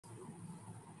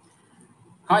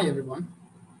Hi everyone,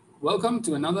 welcome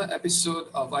to another episode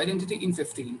of Identity in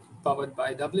 15 powered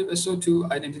by WSO2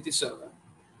 Identity Server.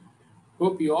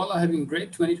 Hope you all are having a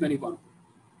great 2021.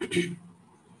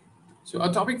 So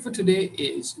our topic for today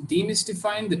is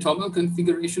demystifying the TOML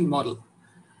configuration model.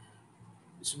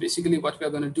 So basically what we're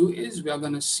going to do is we're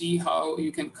going to see how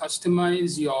you can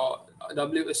customize your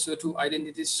WSO2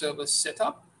 Identity Server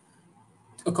setup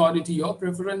according to your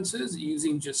preferences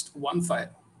using just one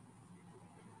file.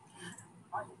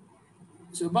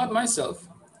 So about myself,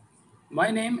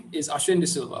 my name is Ashwin De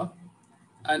Silva,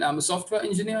 and I'm a software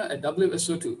engineer at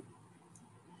WSO2.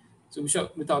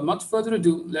 So without much further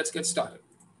ado, let's get started.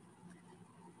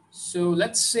 So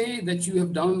let's say that you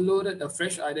have downloaded a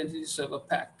fresh identity server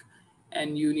pack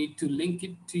and you need to link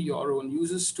it to your own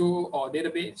user store or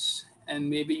database, and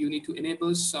maybe you need to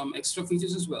enable some extra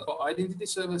features as well for identity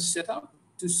server setup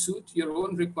to suit your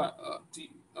own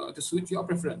to suit your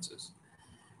preferences.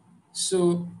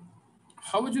 So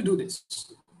how would you do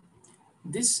this?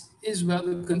 This is where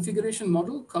the configuration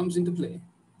model comes into play.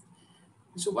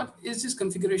 So what is this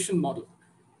configuration model?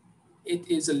 It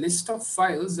is a list of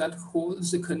files that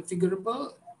holds the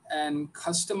configurable and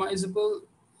customizable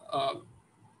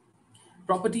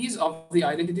properties of the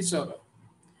identity server.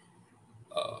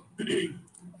 It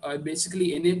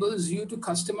basically enables you to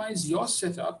customize your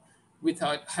setup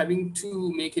without having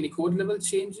to make any code level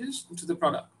changes to the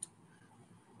product.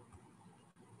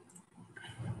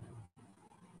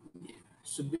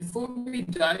 So before we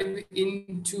dive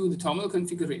into the TOML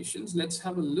configurations, let's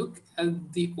have a look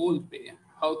at the old way,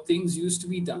 how things used to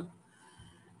be done.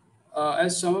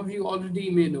 As some of you already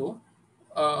may know,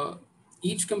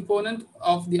 each component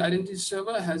of the identity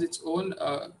server has its own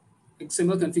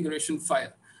XML configuration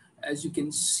file. As you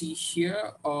can see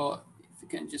here, or if you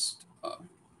can just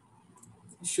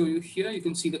show you here, you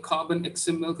can see the Carbon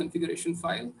XML configuration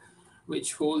file,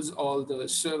 which holds all the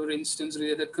server instance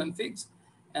related configs.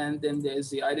 And then there's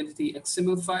the identity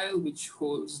XML file, which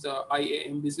holds the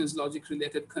IAM business logic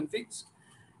related configs,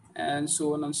 and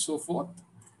so on and so forth.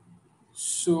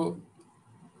 So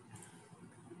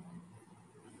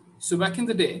back in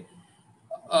the day,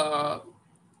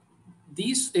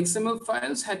 these XML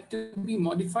files had to be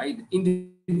modified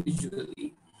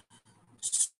individually.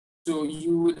 So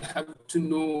you would have to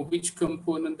know which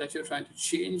component that you're trying to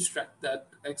change, track that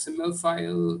XML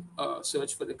file,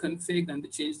 search for the config, and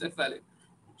change that value.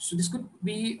 So this could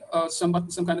be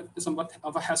somewhat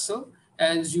of a hassle,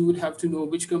 as you would have to know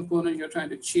which component you're trying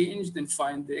to change, then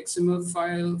find the XML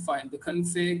file, find the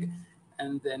config,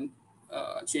 and then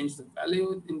change the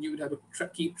value. And you would have to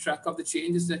keep track of the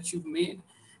changes that you've made.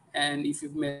 And if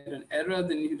you've made an error,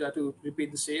 then you'd have to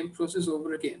repeat the same process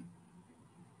over again.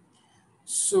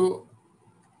 So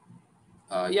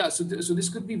so this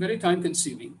could be very time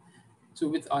consuming. So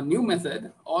with our new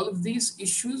method, all of these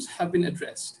issues have been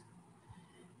addressed.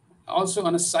 Also,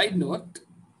 on a side note,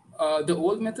 the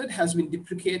old method has been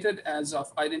deprecated as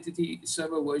of Identity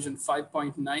Server version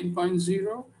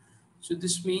 5.9.0. So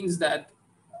this means that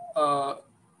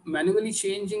manually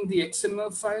changing the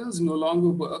XML files no longer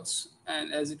works,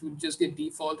 and as it would just get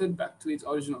defaulted back to its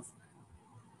original file.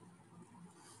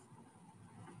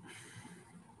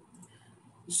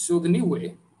 So the new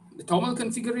way, the TOML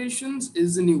configurations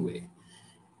is the new way.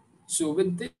 So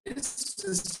with this,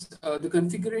 the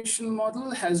configuration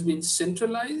model has been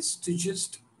centralized to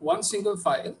just one single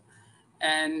file,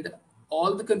 and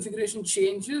all the configuration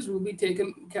changes will be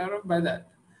taken care of by that.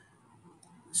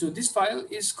 So this file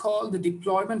is called the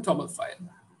deployment TOML file,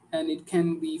 and it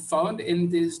can be found in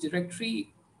this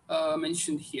directory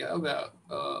mentioned here, where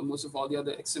most of all the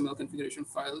other XML configuration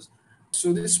files.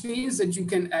 So this means that you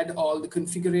can add all the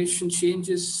configuration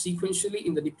changes sequentially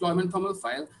in the deployment TOML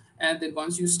file. And then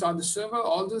once you start the server,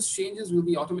 all those changes will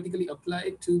be automatically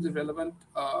applied to the relevant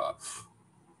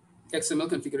XML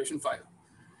configuration file.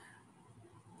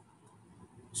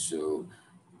 So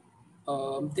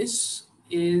this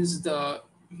is the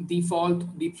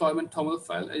default deployment TOML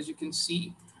file. As you can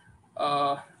see,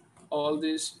 all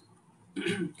these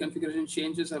configuration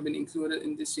changes have been included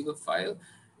in this single file.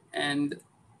 And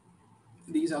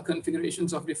these are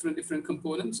configurations of different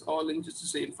components, all in just the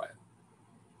same file.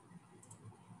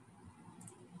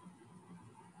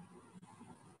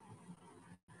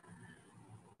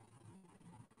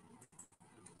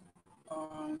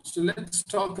 So let's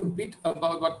talk a bit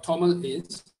about what TOML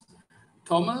is.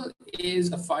 TOML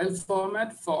is a file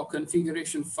format for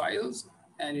configuration files,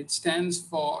 and it stands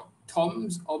for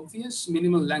Tom's Obvious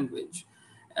Minimal Language,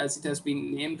 as it has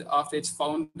been named after its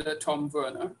founder, Tom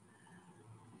Werner.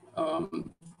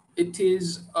 It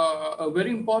is a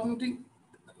very important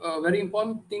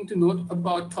thing to note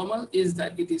about TOML is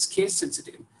that it is case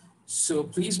sensitive. So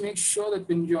please make sure that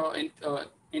when you're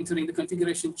entering the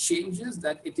configuration changes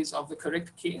that it is of the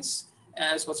correct case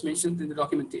as what's mentioned in the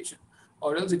documentation,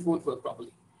 or else it won't work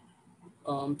properly.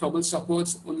 TOML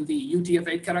supports only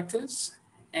UTF-8 characters,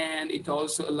 and it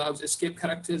also allows escape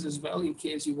characters as well in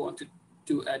case you wanted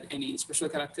to add any special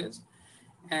characters.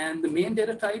 And the main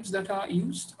data types that are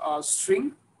used are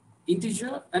string,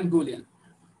 integer, and Boolean.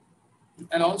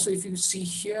 And also, if you see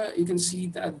here, you can see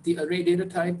that the array data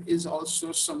type is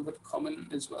also somewhat common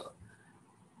as well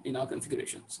in our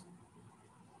configurations.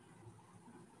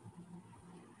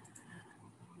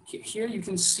 Okay, here you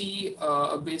can see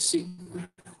a basic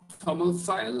TOML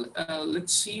file.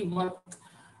 Let's see what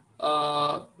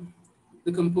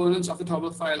the components of the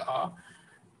TOML file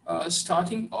are.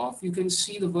 Starting off, you can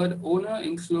see the word owner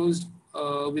enclosed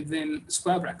within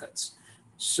square brackets.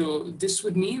 So this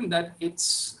would mean that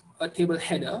it's a table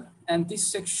header, and this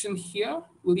section here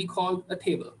will be called a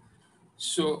table.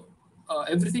 So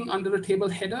everything under a table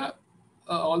header,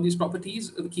 all these properties,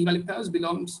 the key value pairs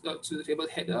belongs to the table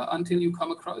header until you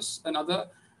come across another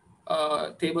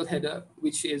table header,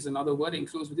 which is another word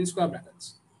enclosed within square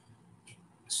brackets.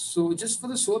 So just for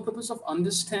the sole purpose of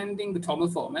understanding the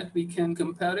TOML format, we can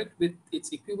compare it with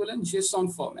its equivalent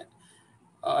JSON format.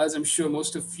 As I'm sure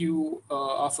most of you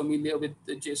are familiar with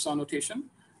the JSON notation.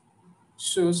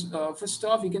 So first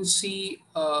off, you can see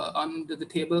under the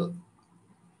table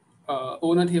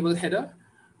owner table header,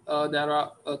 there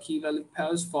are key value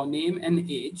pairs for name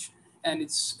and age, and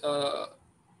its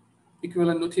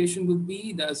equivalent notation would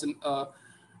be there's a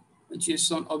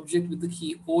JSON object with the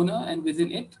key owner, and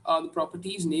within it are the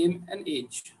properties name and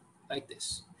age, like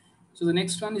this. So the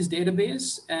next one is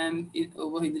database, and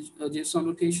over in the JSON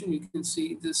notation, you can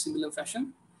see the similar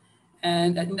fashion.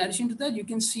 And in addition to that, you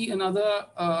can see another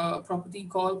property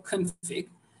called config.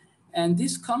 And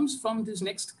this comes from this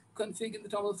next config in the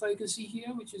TOML file you can see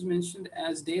here, which is mentioned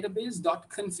as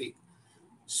database.config.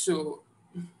 So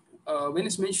when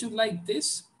it's mentioned like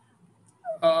this,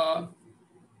 the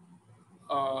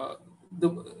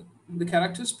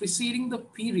characters preceding the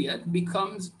period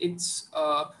becomes its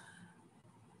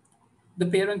the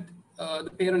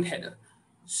parent header.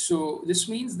 So this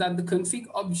means that the config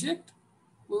object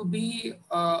will be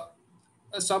a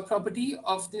subproperty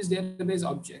of this database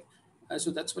object.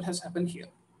 So that's what has happened here.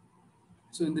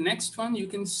 So in the next one, you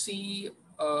can see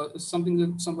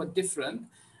something somewhat different,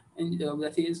 and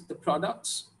that is the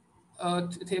products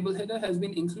table header has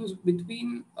been included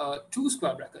between two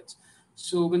square brackets.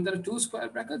 So when there are two square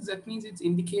brackets, that means it's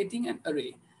indicating an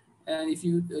array. And if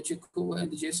you check over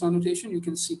the JSON notation, you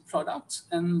can see products,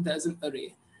 and there's an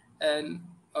array. And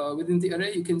within the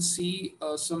array, you can see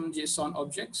some JSON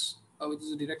objects, which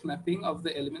is a direct mapping of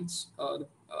the elements,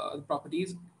 the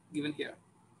properties given here.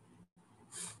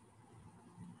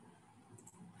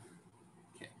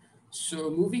 Okay. So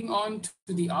moving on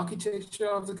to the architecture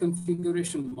of the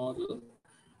configuration model,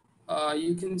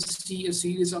 you can see a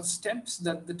series of steps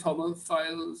that the TOML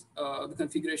files, the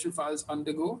configuration files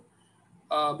undergo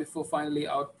before finally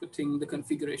outputting the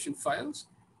configuration files.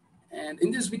 And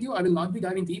in this video, I will not be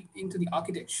diving deep into the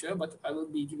architecture, but I will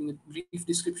be giving a brief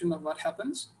description of what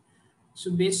happens.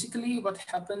 So basically what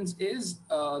happens is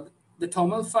the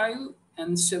TOML file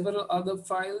and several other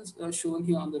files shown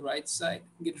here on the right side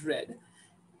get read.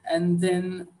 And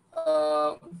then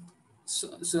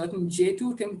certain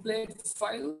J2 template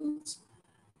files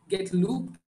get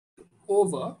looped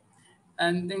over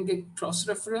and then get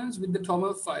cross-referenced with the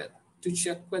TOML file to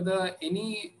check whether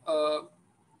any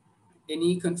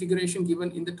configuration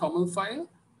given in the TOML file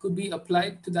could be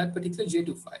applied to that particular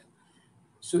J2 file.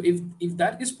 So if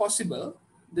that is possible,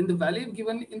 then the value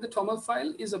given in the TOML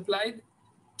file is applied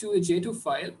to a J2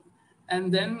 file,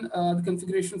 and then the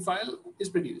configuration file is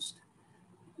produced.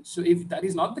 So if that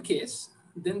is not the case,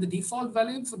 then the default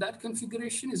value for that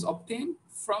configuration is obtained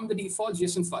from the default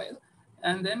JSON file,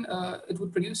 and then it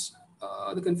would produce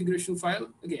the configuration file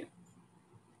again.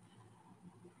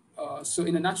 So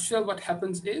in a nutshell, what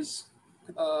happens is,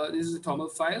 this is a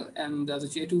TOML file, and there's a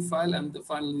J2 file, and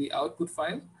finally the output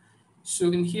file.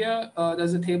 So in here,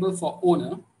 there's a table for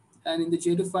owner, and in the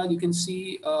J2 file, you can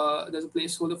see there's a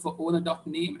placeholder for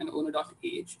owner.name and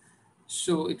owner.age.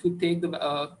 So it would take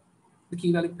the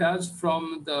key value pairs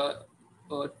from the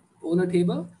owner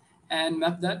table and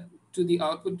map that to the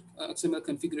output XML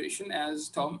configuration as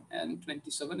Tom and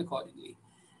 27 accordingly.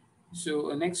 So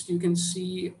next, you can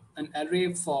see an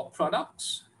array for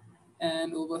products.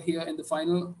 And over here in the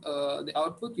final, the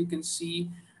output, you can see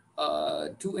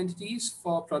two entities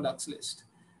for products list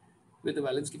with the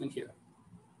values given here.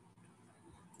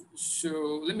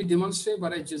 So let me demonstrate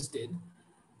what I just did,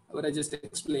 what I just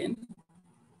explained.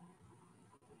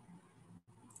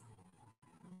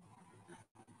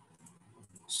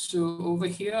 So over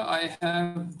here, I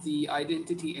have the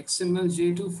identity XML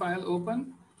J2 file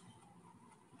open.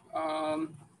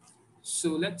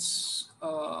 So let's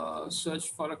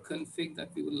search for a config that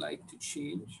we would like to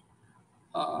change.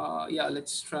 Yeah,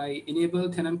 let's try enable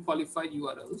tenant qualified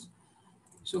URLs.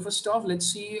 So first off, let's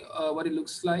see what it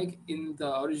looks like in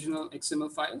the original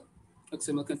XML file,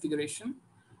 XML configuration.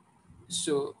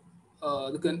 So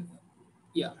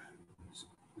yeah.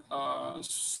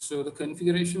 So the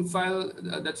configuration file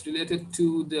that's related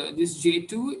to this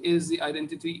J2 is the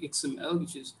identity XML,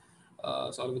 which is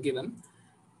sort of a given.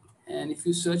 And if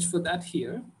you search for that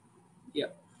here,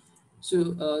 yeah. So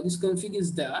this config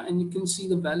is there, and you can see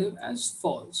the value as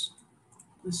false.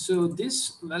 So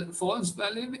this false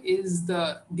value is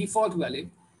the default value,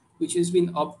 which has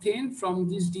been obtained from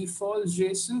this default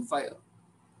JSON file.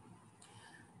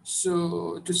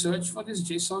 So to search for this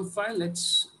JSON file,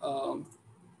 let's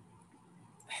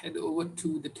head over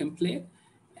to the template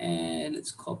and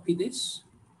let's copy this.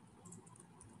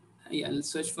 Yeah, let's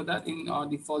search for that in our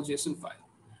default JSON file.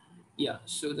 Yeah,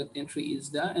 so that entry is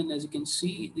there, and as you can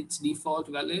see, its default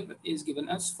value is given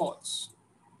as false.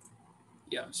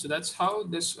 Yeah, so that's how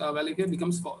this value here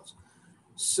becomes false.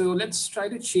 So let's try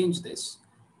to change this.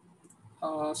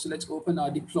 So let's open our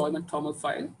deployment TOML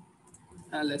file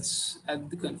and let's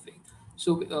add the config.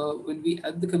 So when we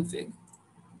add the config,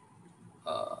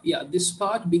 yeah, this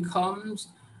part becomes,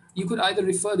 you could either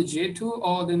refer the J2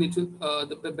 or then it would,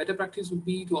 the better practice would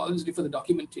be to always refer the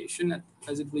documentation,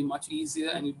 as it will be much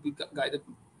easier and it will be guided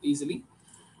easily.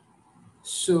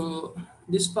 So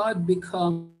this part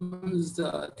becomes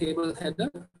the table header,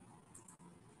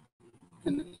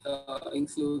 and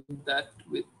include that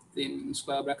within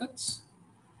square brackets.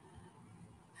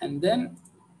 And then,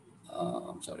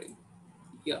 I'm sorry,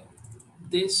 yeah,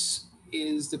 this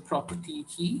is the property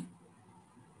key.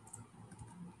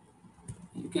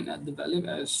 You can add the value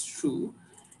as true.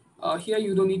 Here,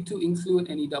 you don't need to include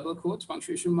any double quotes,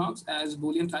 punctuation marks, as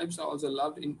Boolean types are also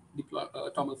allowed in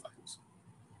TOML files.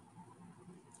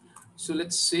 So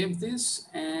let's save this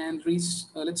and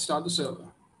let's start the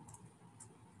server.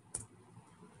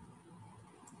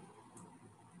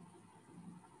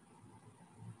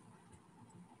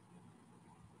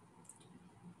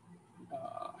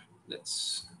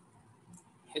 Let's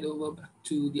head over back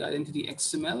to the identity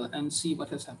XML and see what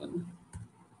has happened.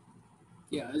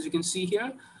 Yeah, as you can see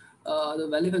here, the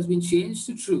value has been changed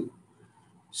to true.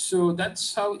 So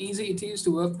that's how easy it is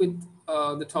to work with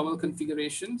the TOML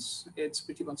configurations. It's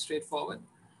pretty much straightforward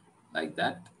like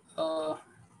that.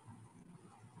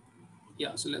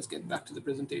 Yeah, so let's get back to the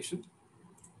presentation.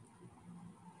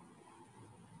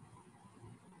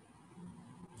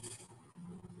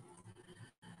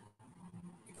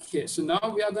 Okay, so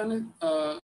now we are going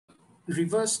to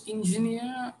reverse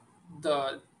engineer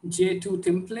the J2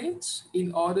 templates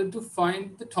in order to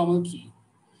find the TOML key.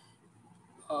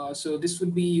 So this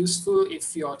would be useful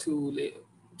if you're too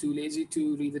lazy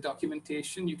to read the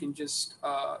documentation. You can just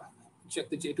check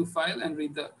the J2 file and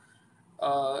read the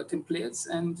templates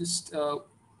and just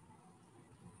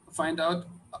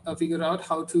figure out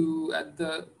how to add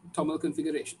the TOML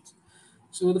configurations.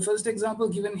 So the first example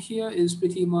given here is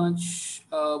pretty much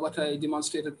what I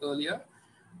demonstrated earlier.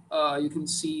 You can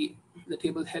see the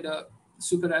table header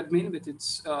superadmin with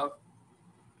its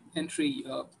entry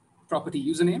property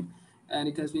username, and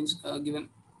it has been given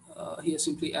here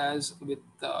simply as with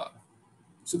the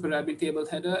superadmin table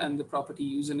header, and the property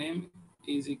username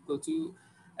is equal to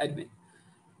admin.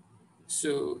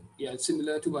 So yeah, it's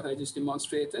similar to what I just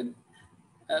demonstrated.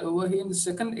 Over here in the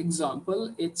second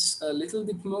example, it's a little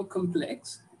bit more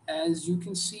complex. As you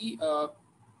can see,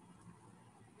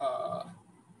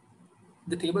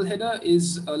 the table header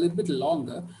is a little bit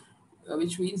longer,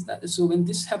 which means that, so when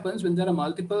this happens, when there are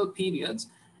multiple periods,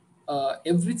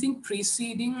 everything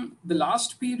preceding the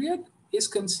last period is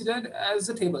considered as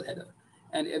the table header.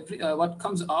 And what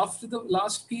comes after the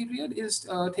last period is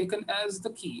taken as the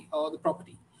key or the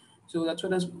property. So that's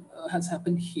what has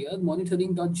happened here.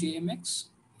 Monitoring.jmx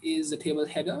is the table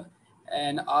header,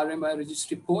 and RMI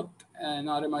registry port and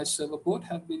RMI server port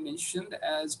have been mentioned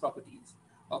as properties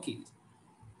or keys.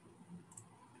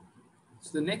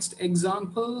 So the next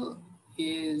example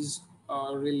is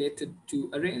related to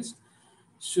arrays.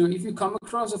 So if you come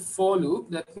across a for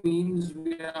loop, that means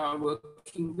we are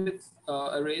working with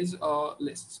arrays or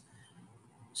lists.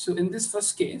 So in this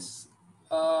first case,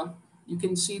 you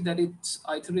can see that it's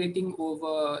iterating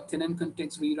over tenant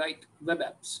context rewrite web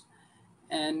apps.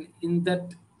 And in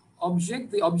that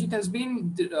object, the object has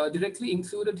been directly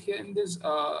included here in this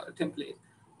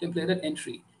templated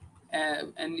entry.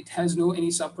 And it has no any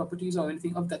subproperties or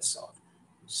anything of that sort.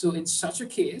 So in such a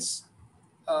case,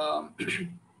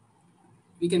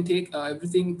 we can take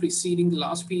everything preceding the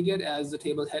last period as the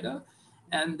table header.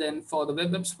 And then for the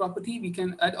web apps property, we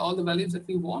can add all the values that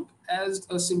we want as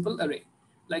a simple array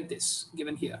like this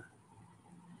given here.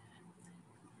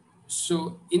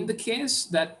 So in the case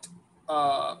that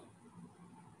the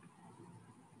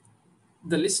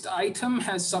list item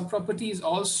has subproperties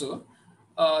also,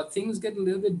 things get a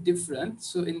little bit different.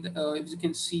 So in the, as you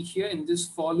can see here in this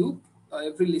for loop,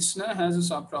 every listener has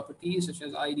a subproperty such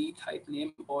as ID, type,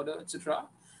 name, order, etc.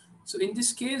 So in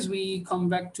this case, we come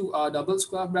back to our double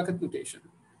square bracket notation.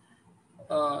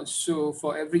 So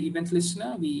for every event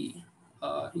listener, we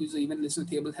use the event listener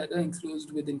table header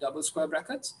enclosed within double square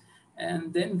brackets.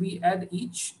 And then we add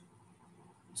each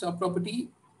subproperty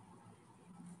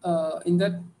in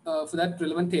that for that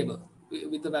relevant table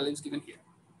with the values given here.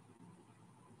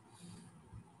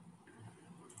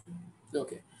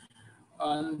 Okay.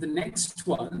 And the next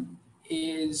one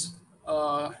is,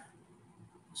 so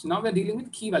now we're dealing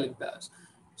with key value pairs.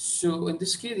 So in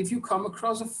this case, if you come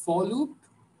across a for loop,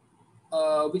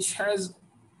 which has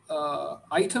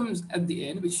items at the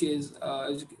end, which is,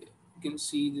 as you can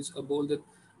see, this bolded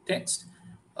text,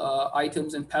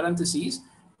 items and parentheses.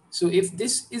 So if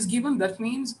this is given, that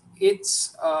means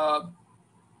it's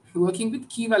working with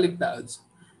key value pairs.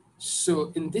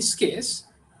 So in this case,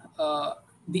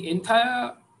 the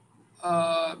entire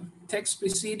text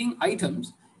preceding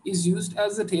items is used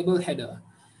as the table header.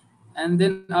 And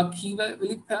then our key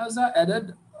value pairs are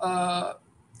added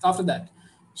after that.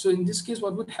 So in this case,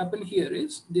 what would happen here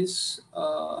is this,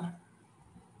 in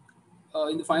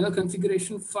the final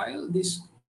configuration file, this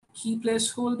key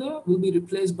placeholder will be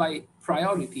replaced by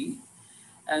priority.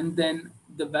 And then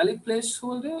the valid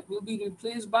placeholder will be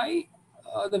replaced by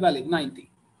the valid 90.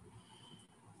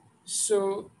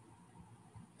 So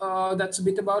that's a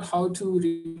bit about how to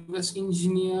reverse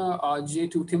engineer our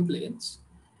J2 templates.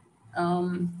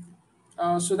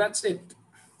 So that's it.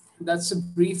 That's a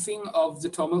briefing of the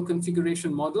TOML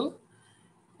configuration model.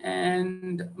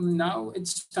 And now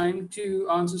it's time to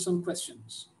answer some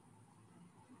questions.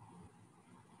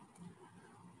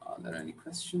 Are there any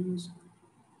questions?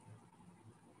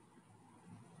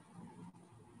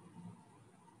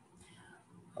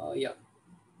 Yeah.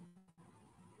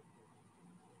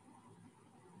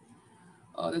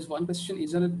 There's one question,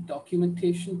 is there a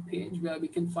documentation page where we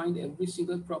can find every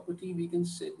single property we can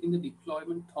set in the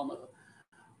deployment TOML?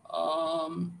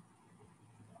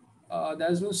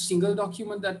 There's no single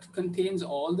document that contains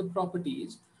all the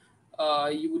properties.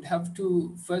 You would have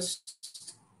to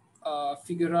first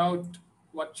figure out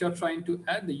what you're trying to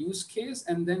add, the use case,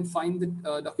 and then find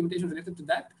the documentation related to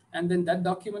that. And then that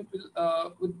document will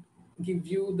would give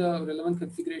you the relevant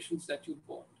configurations that you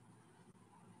want.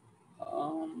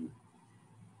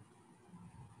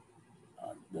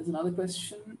 There's another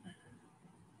question.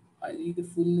 I need the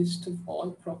full list of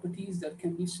all properties that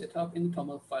can be set up in the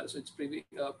TOML file. So it's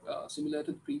similar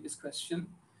to the previous question.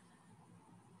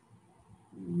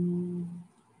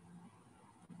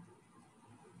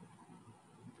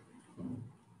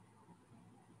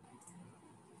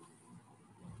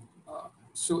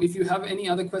 So if you have any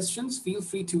other questions, feel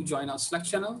free to join our Slack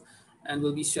channel, and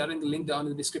we'll be sharing the link down in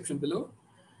the description below.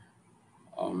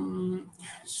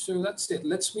 So that's it.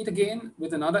 Let's meet again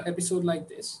with another episode like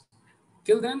this.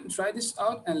 Till then, try this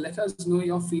out and let us know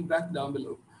your feedback down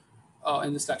below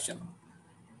in the Slack channel.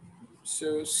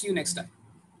 So see you next time.